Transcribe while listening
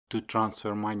To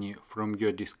transfer money from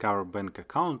your Discover Bank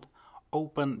account,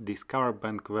 open Discover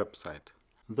Bank website.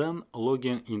 Then log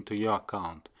in into your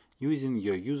account using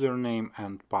your username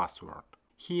and password.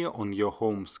 Here on your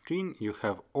home screen you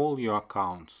have all your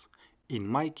accounts. In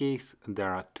my case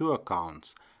there are two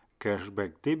accounts: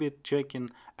 cashback debit checking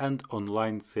and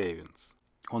online savings.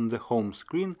 On the home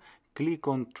screen click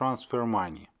on Transfer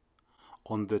Money.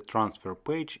 On the transfer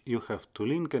page you have to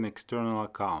link an external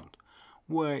account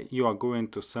where you are going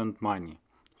to send money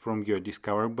from your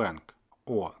Discover Bank,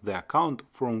 or the account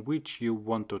from which you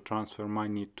want to transfer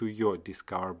money to your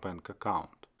Discover Bank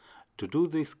account. To do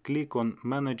this, click on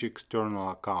Manage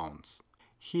External Accounts.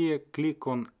 Here click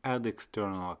on Add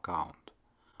External Account.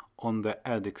 On the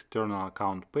Add External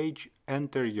Account page,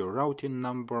 enter your routing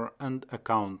number and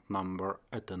account number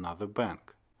at another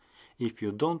bank. If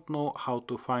you don't know how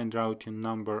to find routing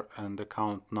number and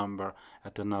account number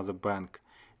at another bank,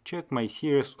 check my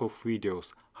series of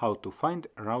videos how to find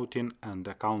routing and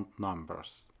account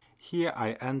numbers. Here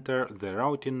I enter the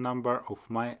routing number of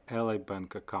my Ally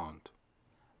Bank account.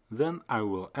 Then I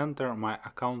will enter my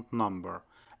account number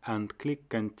and click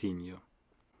Continue.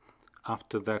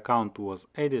 After the account was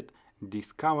added,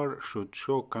 Discover should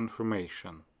show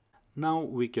confirmation. Now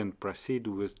we can proceed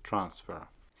with transfer.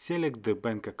 Select the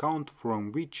bank account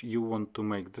from which you want to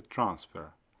make the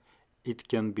transfer. It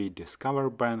can be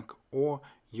Discover Bank or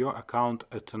your account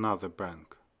at another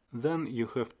bank. Then you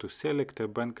have to select a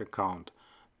bank account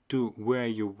to where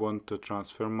you want to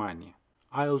transfer money.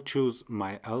 I'll choose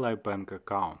my Ally Bank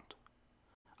account.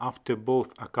 After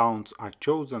both accounts are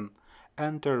chosen,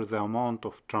 enter the amount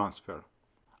of transfer.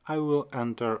 I will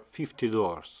enter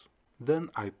 $50. Then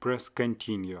I press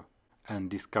Continue, and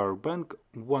Discover Bank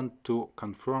want to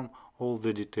confirm all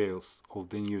the details of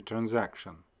the new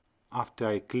transaction. After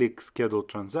I click Schedule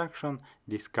Transaction,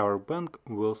 Discover Bank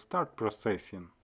will start processing.